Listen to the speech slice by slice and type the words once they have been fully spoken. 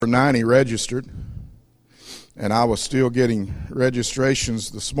90 registered, and I was still getting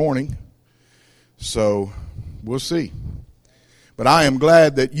registrations this morning, so we'll see. But I am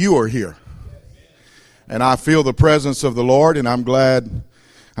glad that you are here, and I feel the presence of the Lord, and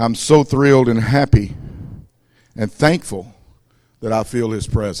I'm so thrilled and happy and thankful that I feel His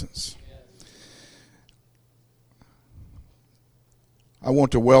presence. I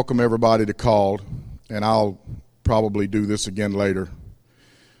want to welcome everybody to Called, and I'll probably do this again later.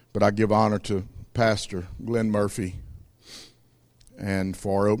 But I give honor to Pastor Glenn Murphy and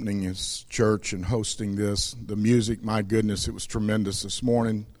for opening his church and hosting this. The music, my goodness, it was tremendous this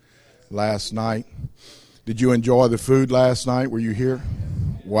morning, last night. Did you enjoy the food last night? Were you here?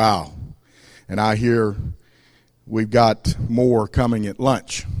 Wow. And I hear we've got more coming at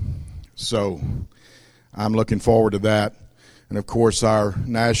lunch. So I'm looking forward to that. And, of course, our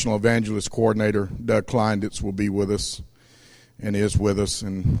National Evangelist Coordinator, Doug Kleinditz, will be with us. And is with us,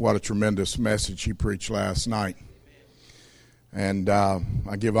 and what a tremendous message he preached last night. And I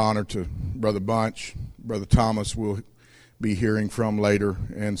give honor to Brother Bunch. Brother Thomas will be hearing from later,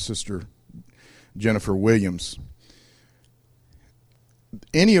 and Sister Jennifer Williams.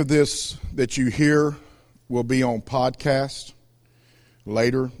 Any of this that you hear will be on podcast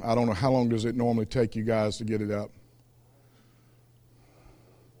later. I don't know, how long does it normally take you guys to get it up?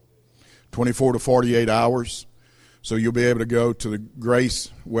 24 to 48 hours. So you'll be able to go to the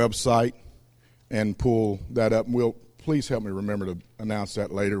Grace website and pull that up. And please help me remember to announce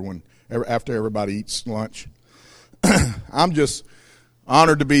that later after everybody eats lunch. I'm just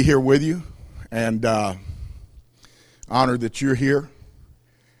honored to be here with you, and honored that you're here,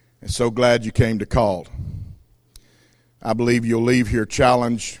 and so glad you came to Called. I believe you'll leave here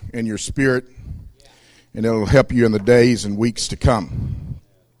challenged in your spirit, and it'll help you in the days and weeks to come.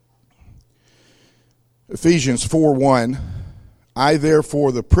 Ephesians 4:1, I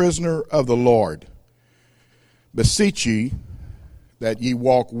therefore, the prisoner of the Lord, beseech ye that ye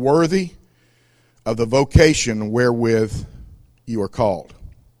walk worthy of the vocation wherewith you are called.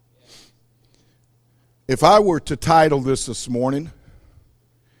 If I were to title this morning,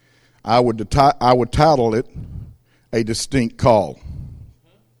 I would title it A Distinct Call.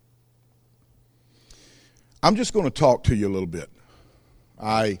 I'm just going to talk to you a little bit.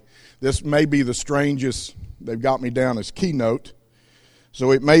 This may be the strangest, they've got me down as keynote,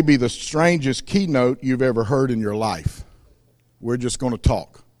 so it may be the strangest keynote you've ever heard in your life. We're just going to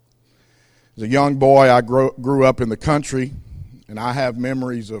talk. As a young boy, I grew up in the country, and I have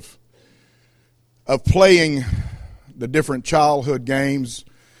memories of playing the different childhood games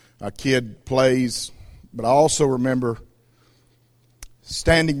a kid plays, but I also remember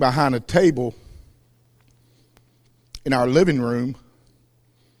standing behind a table in our living room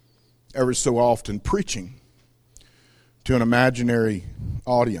every so often preaching to an imaginary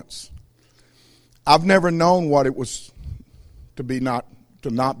audience. I've never known what it was to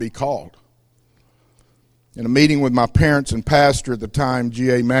not be called. In a meeting with my parents and pastor at the time,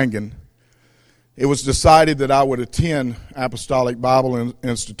 G.A. Mangan, it was decided that I would attend Apostolic Bible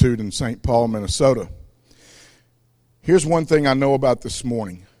Institute in St. Paul, Minnesota. Here's one thing I know about this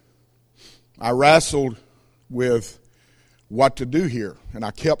morning. I wrestled with what to do here, and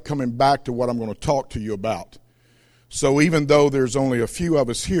I kept coming back to what I'm going to talk to you about. So even though there's only a few of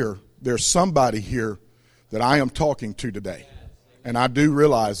us here, there's somebody here that I am talking to today, and I do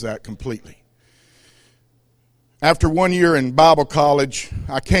realize that completely. After 1 year in Bible college,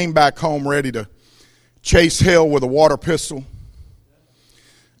 I came back home ready to chase hell with a water pistol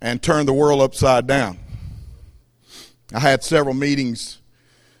and turn the world upside down. I had several meetings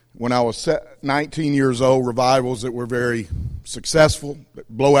when I was 19 years old, revivals that were very successful,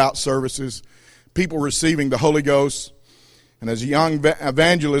 blowout services, people receiving the Holy Ghost. And as a young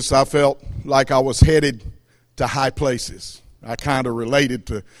evangelist, I felt like I was headed to high places. I kind of related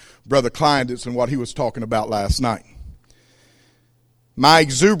to Brother Kleinditz and what he was talking about last night. My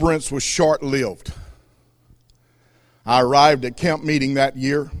exuberance was short-lived. I arrived at camp meeting that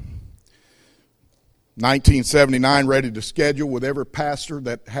year, 1979, ready to schedule with every pastor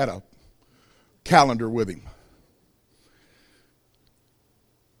that had a calendar with him,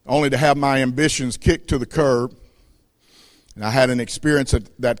 only to have my ambitions kicked to the curb. And I had an experience at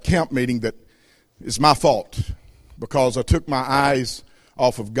that camp meeting that is my fault, because I took my eyes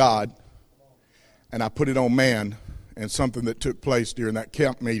off of God and I put it on man and something that took place during that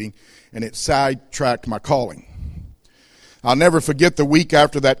camp meeting, and it sidetracked my calling. I'll never forget the week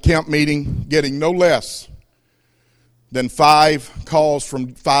after that camp meeting, getting no less than 5 calls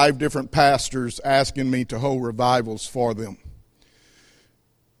from 5 different pastors asking me to hold revivals for them.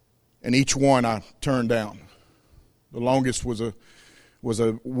 And each one I turned down. The longest was was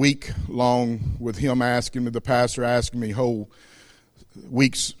a week long with him asking me, the pastor asking me whole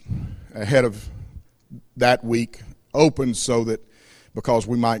weeks ahead of that week open so that because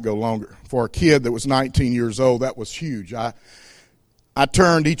we might go longer. For a kid that was 19 years old, that was huge. I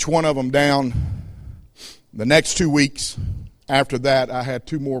turned each one of them down. The next 2 weeks after that, I had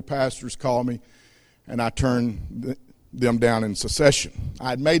 2 more pastors call me, and I turned them down in succession. I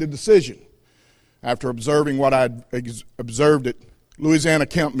had made a decision after observing what I had observed at Louisiana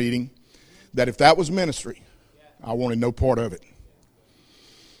Camp Meeting that if that was ministry, I wanted no part of it.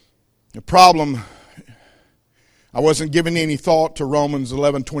 The problem, I wasn't giving any thought to Romans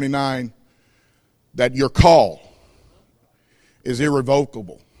 11:29 that your call is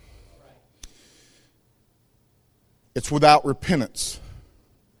irrevocable. It's without repentance.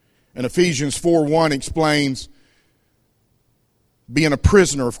 And Ephesians 4:1 explains being a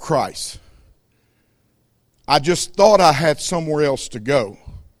prisoner of Christ. I just thought I had somewhere else to go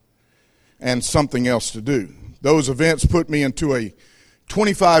and something else to do. Those events put me into a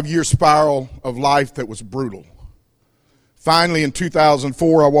 25-year spiral of life that was brutal. Finally, in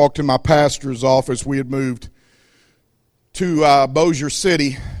 2004, I walked in my pastor's office. We had moved to Bossier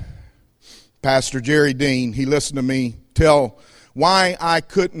City. Pastor Jerry Dean, he listened to me tell why I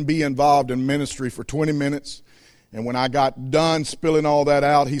couldn't be involved in ministry for 20 minutes. And when I got done spilling all that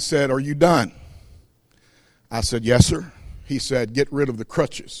out, he said, "Are you done?" I said, "Yes, sir." He said, "Get rid of the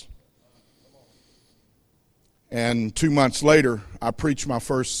crutches." And 2 months later, I preached my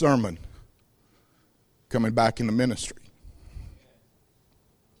first sermon coming back into ministry.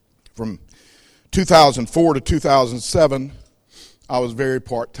 From 2004 to 2007, I was very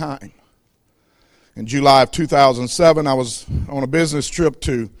part-time. In July of 2007, I was on a business trip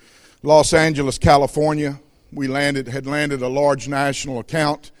to Los Angeles, California. We had landed a large national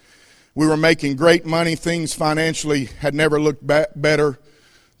account. We were making great money. Things financially had never looked better.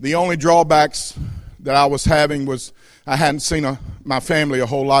 The only drawbacks that I was having was I hadn't seen my family a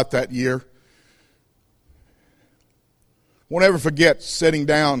whole lot that year. Won't ever forget sitting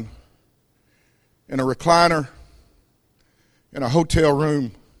down in a recliner in a hotel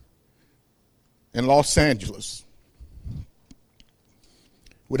room in Los Angeles.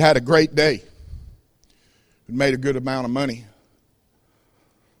 We'd had a great day. We'd made a good amount of money.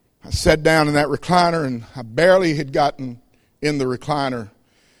 I sat down in that recliner, and I barely had gotten in the recliner.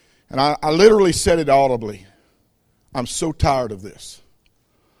 And I literally said it audibly. "I'm so tired of this."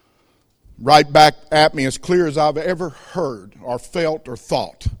 Right back at me, as clear as I've ever heard or felt or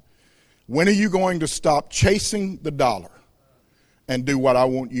thought. "When are you going to stop chasing the dollar and do what I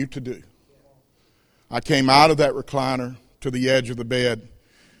want you to do?" I came out of that recliner to the edge of the bed.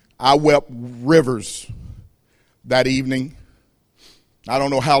 I wept rivers that evening. I don't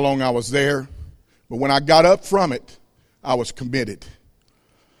know how long I was there, but when I got up from it, I was committed.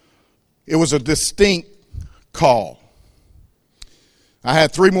 It was a distinct call. I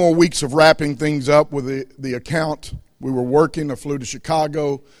had 3 more weeks of wrapping things up with the account. We were working. I flew to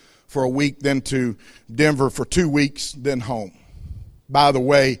Chicago for a week, then to Denver for 2 weeks, then home. By the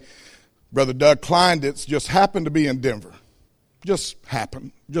way, Brother Doug Kleinditz just happened to be in Denver. Just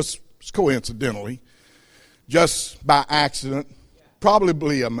happened. Just coincidentally. Just by accident.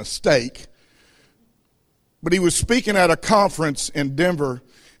 Probably a mistake. But he was speaking at a conference in Denver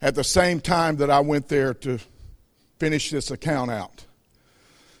at the same time that I went there to finish this account out.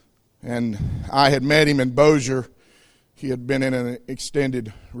 And I had met him in Bossier. He had been in an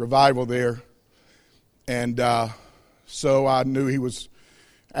extended revival there. And so I knew he was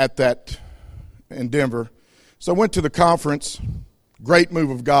at that in Denver. So I went to the conference. Great move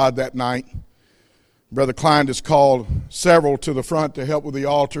of God that night. Brother Klein just called several to the front to help with the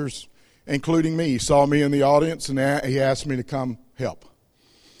altars, including me. He saw me in the audience, and he asked me to come help.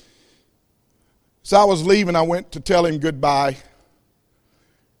 So I was leaving. I went to tell him goodbye,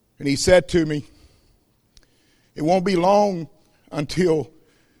 and he said to me, "It won't be long until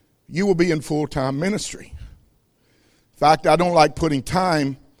you will be in full-time ministry." In fact, I don't like putting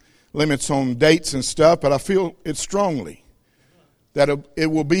time limits on dates and stuff, but I feel it strongly that it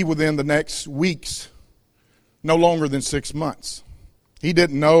will be within the next weeks, no longer than 6 months. He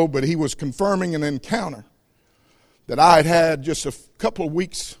didn't know, but he was confirming an encounter that I had had just a couple of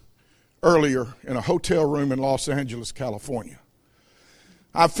weeks earlier in a hotel room in Los Angeles, California.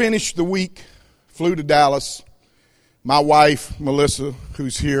 I finished the week, flew to Dallas. My wife, Melissa,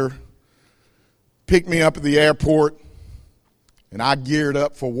 who's here, picked me up at the airport, and I geared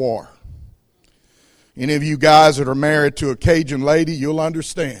up for war. Any of you guys that are married to a Cajun lady, you'll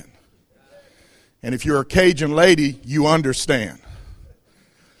understand. And if you're a Cajun lady, you understand.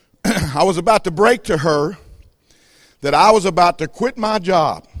 I was about to break to her that I was about to quit my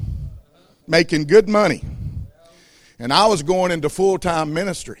job, making good money, and I was going into full-time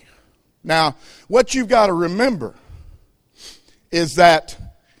ministry. Now, what you've got to remember is that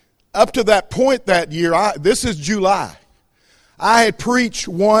up to that point that year, this is July, I had preached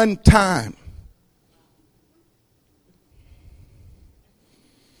one time.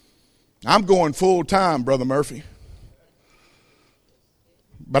 I'm going full time, Brother Murphy.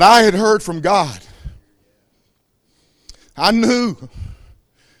 But I had heard from God. I knew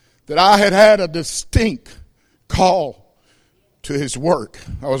that I had had a distinct call to his work.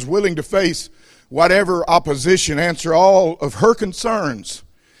 I was willing to face whatever opposition, answer all of her concerns.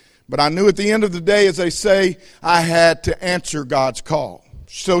 But I knew at the end of the day, as they say, I had to answer God's call.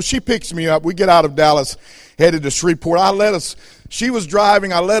 So she picks me up. We get out of Dallas, headed to Shreveport. She was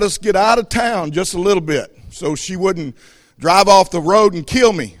driving. I let us get out of town just a little bit so she wouldn't drive off the road and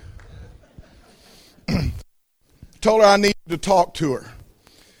kill me. Told her I needed to talk to her.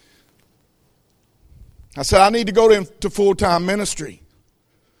 I said, I need to go to full-time ministry.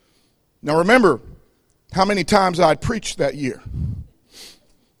 Now remember how many times I'd preached that year.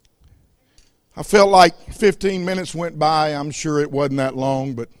 I felt like 15 minutes went by. I'm sure it wasn't that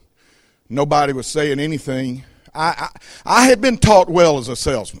long, but nobody was saying anything. I had been taught well as a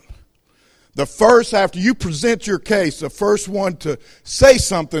salesman. The first, after you present your case, the first one to say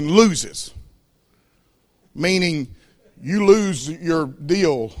something loses. Meaning you lose your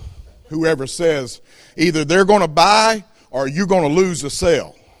deal, whoever says. Either they're going to buy or you're going to lose the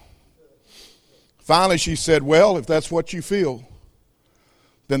sale. Finally, she said, well, if that's what you feel,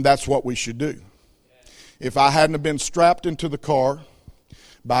 then that's what we should do. If I hadn't have been strapped into the car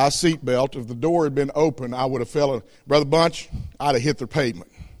by a seatbelt, if the door had been open, I would have fell. Brother Bunch, I'd have hit the pavement.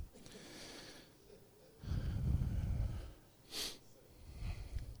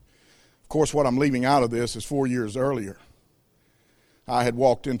 Of course, what I'm leaving out of this is 4 years earlier. I had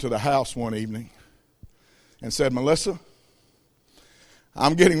walked into the house one evening and said, Melissa,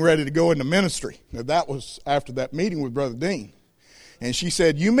 I'm getting ready to go into ministry. Now, that was after that meeting with Brother Dean. And she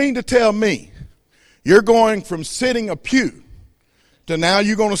said, you mean to tell me you're going from sitting a pew to now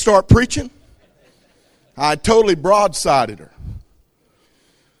you're going to start preaching? I totally broadsided her.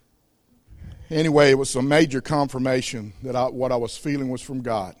 Anyway, it was a major confirmation that what I was feeling was from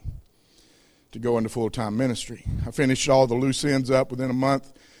God to go into full-time ministry. I finished all the loose ends up within a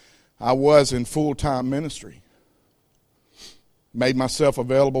month. I was in full-time ministry. Made myself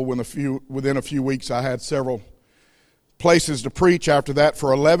available within a few weeks. I had several places to preach. After that,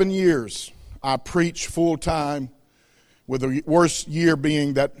 for 11 years, I preached full-time, with the worst year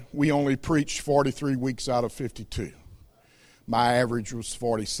being that we only preached 43 weeks out of 52. My average was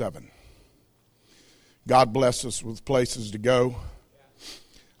 47. God blessed us with places to go.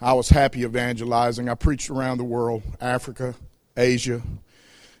 I was happy evangelizing. I preached around the world, Africa, Asia,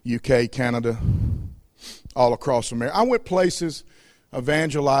 UK, Canada, all across America. I went places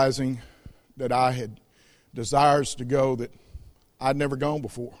evangelizing that I had desires to go that I'd never gone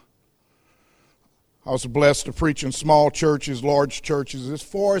before. I was blessed to preach in small churches, large churches. As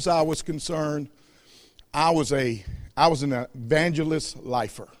far as I was concerned, I was an evangelist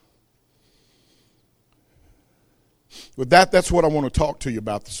lifer. With that, that's what I want to talk to you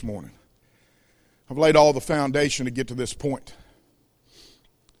about this morning. I've laid all the foundation to get to this point.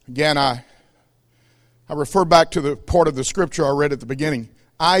 Again, I refer back to the part of the scripture I read at the beginning.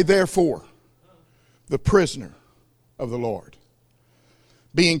 I, therefore, the prisoner of the Lord.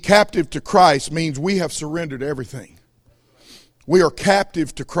 Being captive to Christ means we have surrendered everything. We are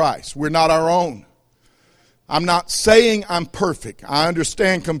captive to Christ. We're not our own. I'm not saying I'm perfect. I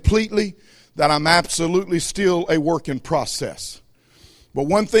understand completely that I'm absolutely still a work in process. But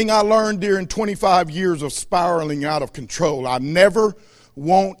one thing I learned during 25 years of spiraling out of control, I never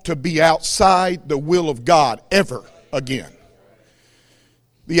want to be outside the will of God ever again.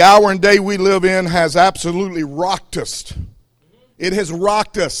 The hour and day we live in has absolutely rocked us. It has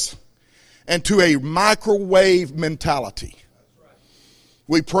rocked us into a microwave mentality.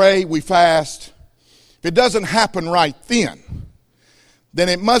 We pray, we fast. If it doesn't happen right then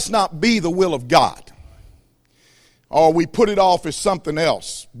it must not be the will of God. Or we put it off as something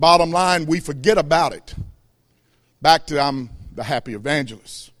else. Bottom line, we forget about it. Back to I'm the happy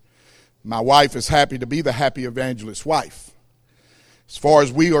evangelist. My wife is happy to be the happy evangelist wife. As far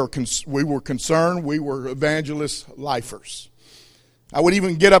as we were concerned, we were evangelist lifers. I would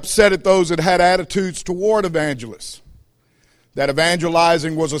even get upset at those that had attitudes toward evangelists. That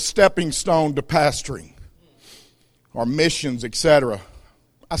evangelizing was a stepping stone to pastoring or missions, etc.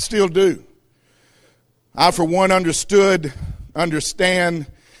 I still do. I, for one, understand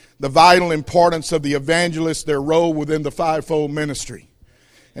the vital importance of the evangelist, their role within the fivefold ministry.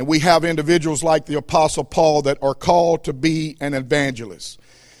 And we have individuals like the Apostle Paul that are called to be an evangelist.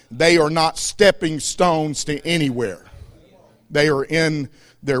 They are not stepping stones to anywhere. They are in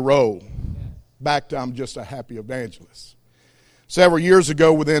their role. Back to I'm just a happy evangelist. Several years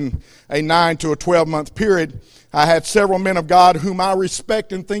ago, within a 9 to a 12-month period, I had several men of God whom I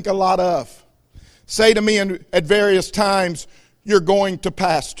respect and think a lot of say to me at various times, "You're going to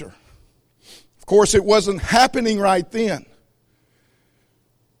pastor." Of course, it wasn't happening right then.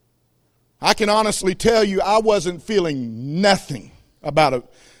 I can honestly tell you I wasn't feeling nothing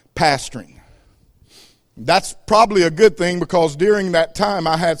about pastoring. That's probably a good thing, because during that time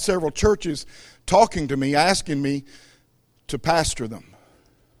I had several churches talking to me, asking me to pastor them.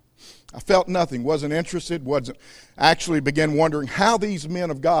 I felt nothing, wasn't interested, actually began wondering how these men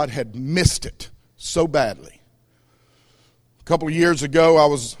of God had missed it so badly. A couple of years ago,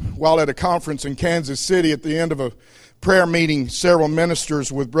 while at a conference in Kansas City, at the end of a prayer meeting, several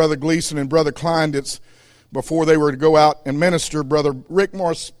ministers with Brother Gleason and Brother Kleinditz, before they were to go out and minister, Brother Rick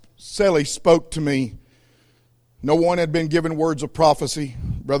Marcelli spoke to me. No one had been given words of prophecy.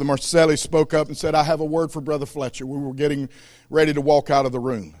 Brother Marcelli spoke up and said, "I have a word for Brother Fletcher." We were getting ready to walk out of the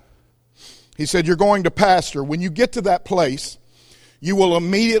room. He said, "You're going to pastor. When you get to that place, you will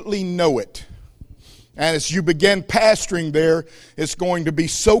immediately know it. And as you begin pastoring there, it's going to be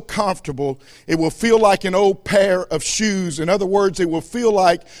so comfortable, it will feel like an old pair of shoes. In other words, it will feel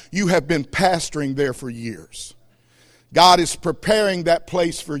like you have been pastoring there for years. God is preparing that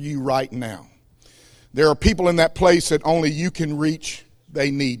place for you right now. There are people in that place that only you can reach.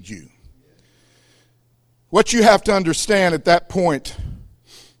 They need you." What you have to understand at that point,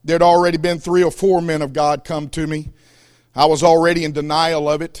 there had already been 3 or 4 men of God come to me. I was already in denial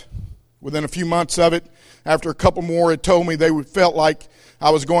of it. Within a few months of it, after a couple more had told me they felt like I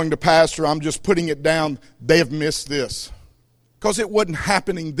was going to pastor, I'm just putting it down, they have missed this. Because it wasn't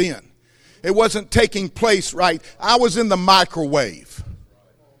happening then. It wasn't taking place right. I was in the microwave.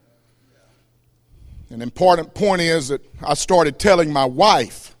 An important point is that I started telling my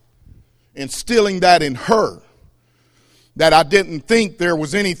wife, instilling that in her, that I didn't think there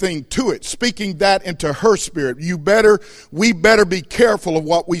was anything to it, speaking that into her spirit. We better be careful of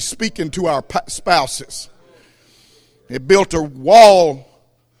what we speak into our spouses. It built a wall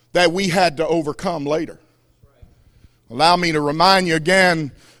that we had to overcome later. Allow me to remind you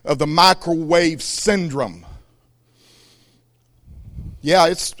again of the microwave syndrome. Yeah,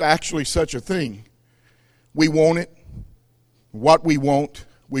 it's actually such a thing. We want it. What we want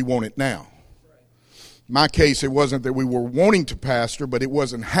it now. In my case, it wasn't that we were wanting to pastor, but it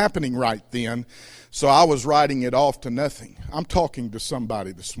wasn't happening right then, so I was writing it off to nothing. I'm talking to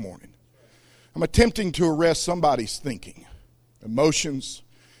somebody this morning. I'm attempting to arrest somebody's thinking, emotions,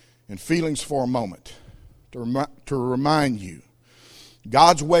 and feelings for a moment to remind you,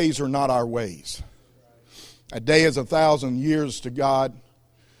 God's ways are not our ways. A day is 1,000 years to God.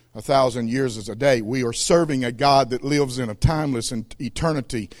 1,000 years is a day. We are serving a God that lives in a timeless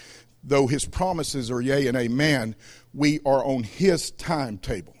eternity. Though his promises are yea and amen, we are on his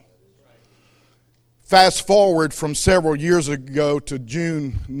timetable. Fast forward from several years ago to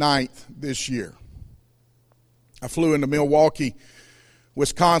June 9th this year. I flew into Milwaukee,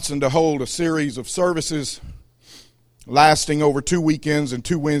 Wisconsin to hold a series of services lasting over 2 weekends and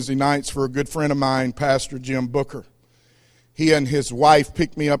 2 Wednesday nights for a good friend of mine, Pastor Jim Booker. He and his wife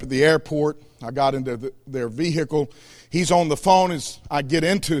picked me up at the airport. I got into their vehicle. He's on the phone as I get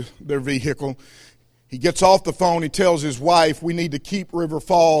into their vehicle. He gets off the phone. He tells his wife, "We need to keep River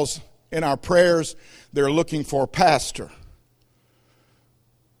Falls in our prayers. They're looking for a pastor."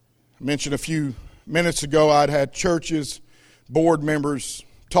 I mentioned a few minutes ago I'd had churches, board members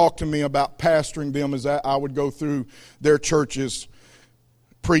talk to me about pastoring them as I would go through their churches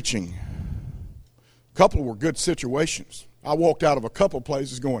preaching. A couple were good situations. I walked out of a couple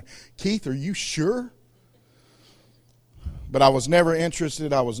places going, "Keith, are you sure?" But I was never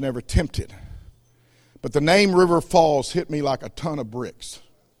interested. I was never tempted. But the name River Falls hit me like a ton of bricks.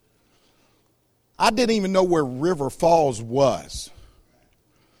 I didn't even know where River Falls was.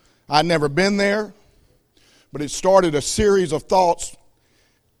 I'd never been there, but it started a series of thoughts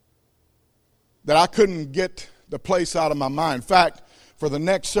that I couldn't get the place out of my mind. In fact, for the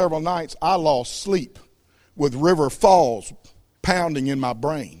next several nights, I lost sleep with River Falls pounding in my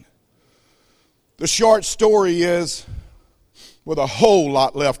brain. The short story is, with a whole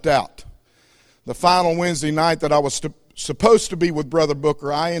lot left out, the final Wednesday night that I was supposed to be with Brother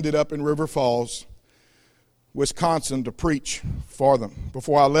Booker, I ended up in River Falls, Wisconsin to preach for them.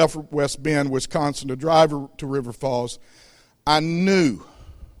 Before I left West Bend, Wisconsin to drive to River Falls, I knew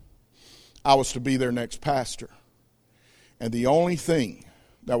I was to be their next pastor. And the only thing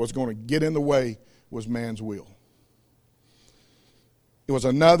that was going to get in the way was man's will. It was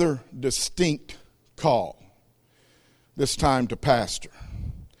another distinct call, this time to pastor.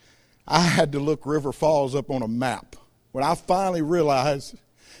 I had to look River Falls up on a map when I finally realized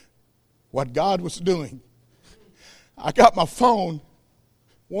what God was doing. I got my phone,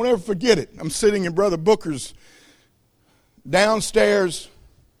 won't ever forget it. I'm sitting in Brother Booker's downstairs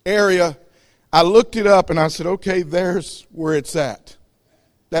area. I looked it up and I said, okay, there's where it's at.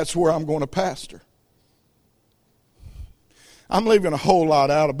 That's where I'm going to pastor. I'm leaving a whole lot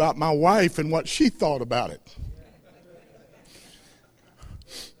out about my wife and what she thought about it.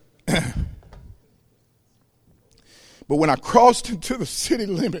 But when I crossed into the city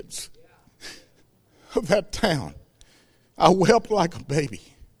limits of that town, I wept like a baby.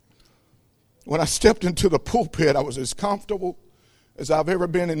 When I stepped into the pulpit, I was as comfortable as I've ever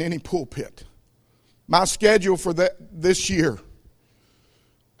been in any pulpit. My schedule for this year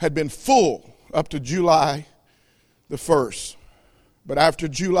had been full up to July the 1st. But after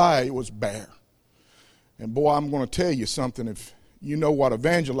July, it was bare. And boy, I'm going to tell you something. If you know what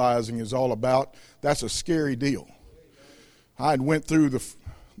evangelizing is all about, that's a scary deal. I had went through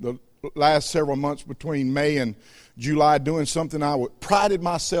the last several months between May and July doing something I prided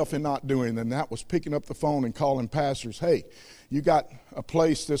myself in not doing, and that was picking up the phone and calling pastors. Hey, you got a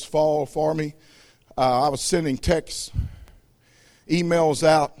place this fall for me? I was sending texts, emails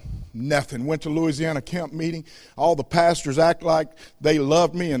out, nothing. Went to Louisiana camp meeting. All the pastors act like they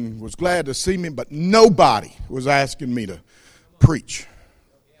loved me and was glad to see me, but nobody was asking me to preach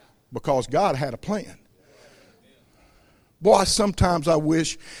because God had a plan. Boy, sometimes I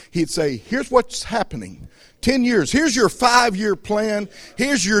wish he'd say, here's what's happening. 10 years. Here's your 5-year plan.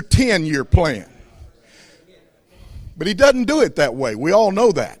 Here's your 10-year plan. But he doesn't do it that way. We all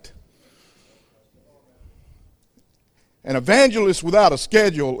know that. An evangelist without a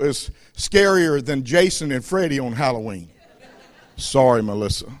schedule is scarier than Jason and Freddie on Halloween. Sorry,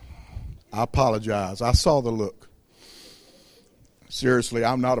 Melissa. I apologize. I saw the look. Seriously,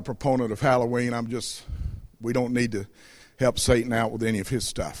 I'm not a proponent of Halloween. We don't need to help Satan out with any of his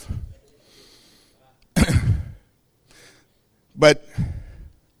stuff. But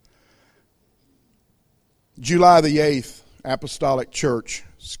July the 8th, Apostolic Church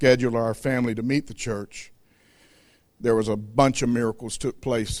scheduled our family to meet the church. There was a bunch of miracles took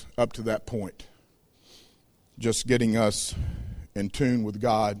place up to that point. Just getting us in tune with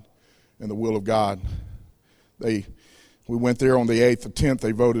God and the will of God. We went there on the 8th. The 10th,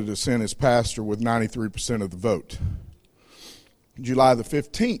 they voted us in as pastor with 93% of the vote. July the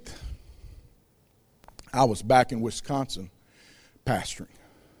 15th, I was back in Wisconsin pastoring.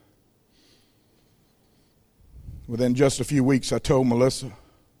 Within just a few weeks, I told Melissa,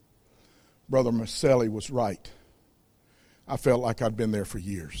 Brother Maselli was right. I felt like I'd been there for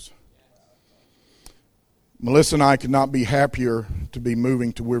years. Melissa and I could not be happier to be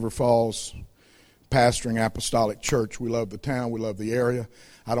moving to River Falls, pastoring Apostolic Church. We love the town. We love the area.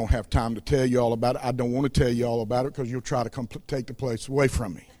 I don't have time to tell you all about it. I don't want to tell you all about it because you'll try to take the place away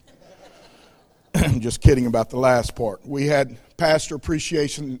from me. I'm just kidding about the last part. We had Pastor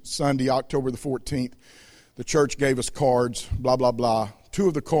Appreciation Sunday, October the 14th. The church gave us cards, blah, blah, blah. 2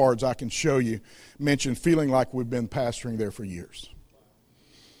 of the cards I can show you mention feeling like we've been pastoring there for years.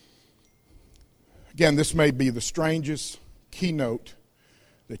 Again, this may be the strangest keynote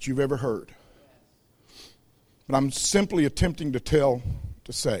that you've ever heard. But I'm simply attempting to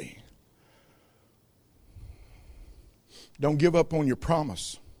say, don't give up on your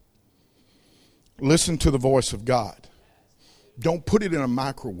promise. Listen to the voice of God. Don't put it in a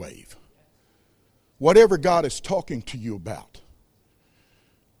microwave. Whatever God is talking to you about,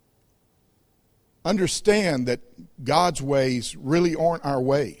 understand that God's ways really aren't our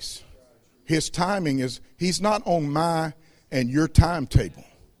ways. His timing he's not on my and your timetable.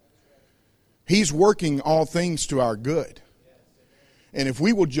 He's working all things to our good. And if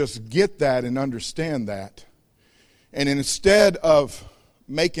we will just get that and understand that, and instead of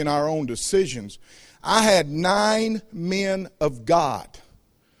making our own decisions, I had 9 men of God,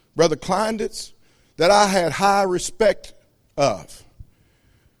 Brother Kleinditz, that I had high respect of,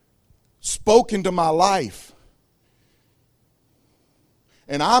 spoke into my life.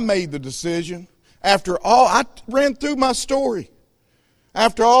 And I made the decision, after all, I ran through my story.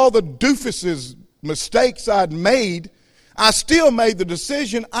 After all the doofuses, mistakes I'd made, I still made the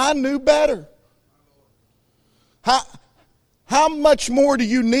decision. I knew better. How much more do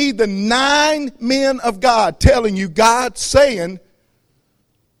you need than 9 men of God telling you, God saying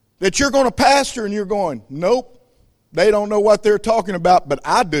that you're going to pastor, and you're going, nope, they don't know what they're talking about, but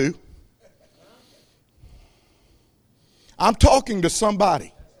I do. I'm talking to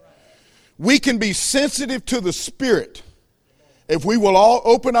somebody. We can be sensitive to the Spirit if we will all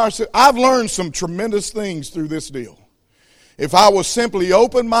open ourselves. I've learned some tremendous things through this deal. If I will simply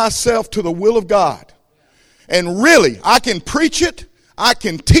open myself to the will of God, and really, I can preach it, I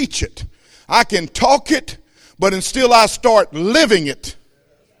can teach it, I can talk it, but until I start living it.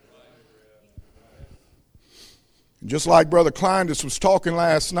 Just like Brother Kleindus was talking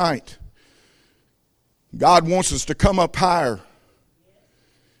last night, God wants us to come up higher,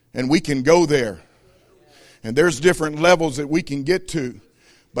 and we can go there. And there's different levels that we can get to.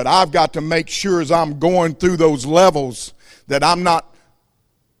 But I've got to make sure as I'm going through those levels that I'm not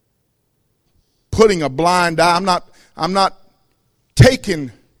putting a blind eye. I'm not taking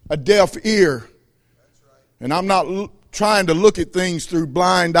a deaf ear. And I'm not trying to look at things through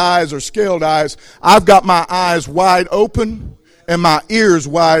blind eyes or scaled eyes. I've got my eyes wide open and my ears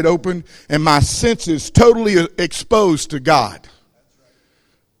wide open and my senses totally exposed to God.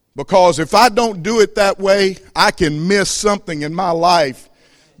 Because if I don't do it that way, I can miss something in my life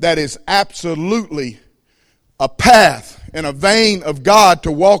that is absolutely a path and a vein of God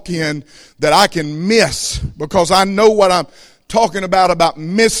to walk in that I can miss, because I know what I'm talking about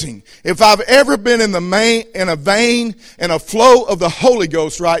missing. If I've ever been in a vein and a flow of the Holy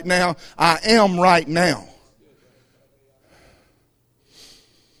Ghost right now, I am right now.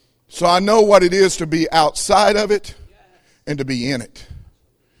 So I know what it is to be outside of it and to be in it.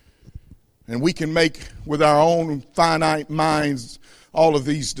 And we can make with our own finite minds all of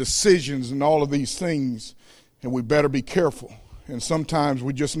these decisions and all of these things, and we better be careful. And sometimes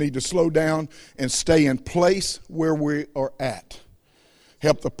we just need to slow down and stay in place where we are at.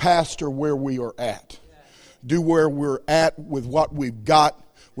 Help the pastor where we are at. Do where we're at with what we've got,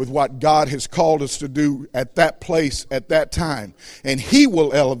 with what God has called us to do at that place, at that time. And He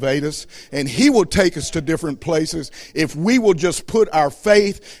will elevate us, and He will take us to different places if we will just put our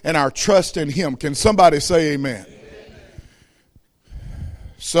faith and our trust in Him. Can somebody say amen?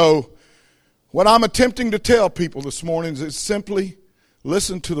 So, what I'm attempting to tell people this morning is simply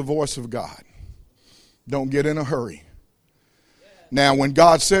listen to the voice of God. Don't get in a hurry. Now, when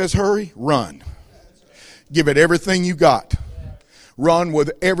God says hurry, run. Give it everything you got. Run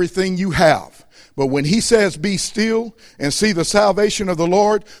with everything you have. But when He says be still and see the salvation of the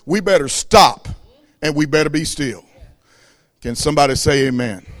Lord, we better stop and we better be still. Can somebody say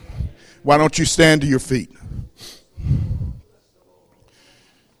amen? Why don't you stand to your feet?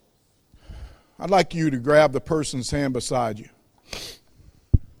 I'd like you to grab the person's hand beside you.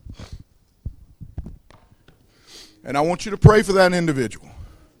 And I want you to pray for that individual.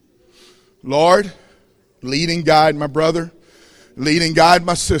 Lord, lead and guide my brother. Lead and guide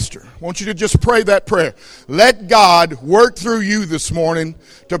my sister. I want you to just pray that prayer. Let God work through you this morning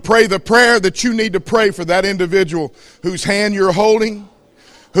to pray the prayer that you need to pray for that individual whose hand you're holding,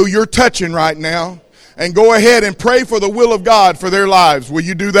 who you're touching right now. And go ahead and pray for the will of God for their lives. Will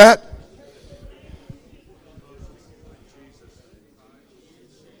you do that?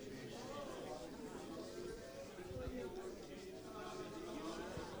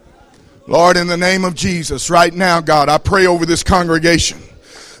 Lord, in the name of Jesus, right now, God, I pray over this congregation.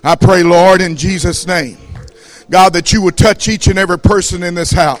 I pray, Lord, in Jesus' name, God, that you would touch each and every person in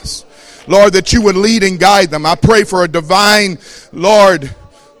this house. Lord, that you would lead and guide them. I pray for a divine, Lord,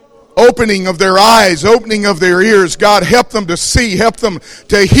 opening of their eyes, opening of their ears. God, help them to see, help them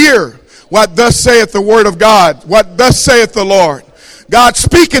to hear what thus saith the word of God, what thus saith the Lord. God,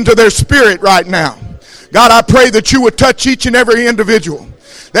 speak into their spirit right now. God, I pray that you would touch each and every individual.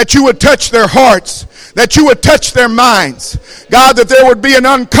 That you would touch their hearts, that you would touch their minds. God, that there would be an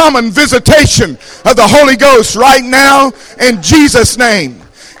uncommon visitation of the Holy Ghost right now in Jesus' name.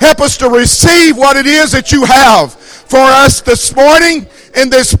 Help us to receive what it is that you have for us this morning in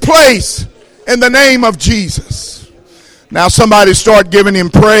this place in the name of Jesus. Now somebody start giving Him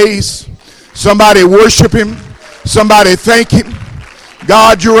praise. Somebody worship Him. Somebody thank Him.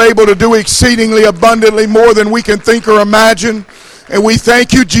 God, you're able to do exceedingly abundantly more than we can think or imagine. And we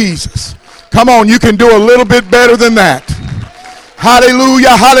thank you, Jesus. Come on, you can do a little bit better than that. Hallelujah,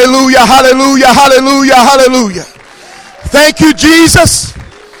 hallelujah, hallelujah, hallelujah, hallelujah. Thank you, Jesus.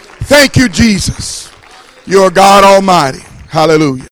 Thank you, Jesus. You're God Almighty. Hallelujah.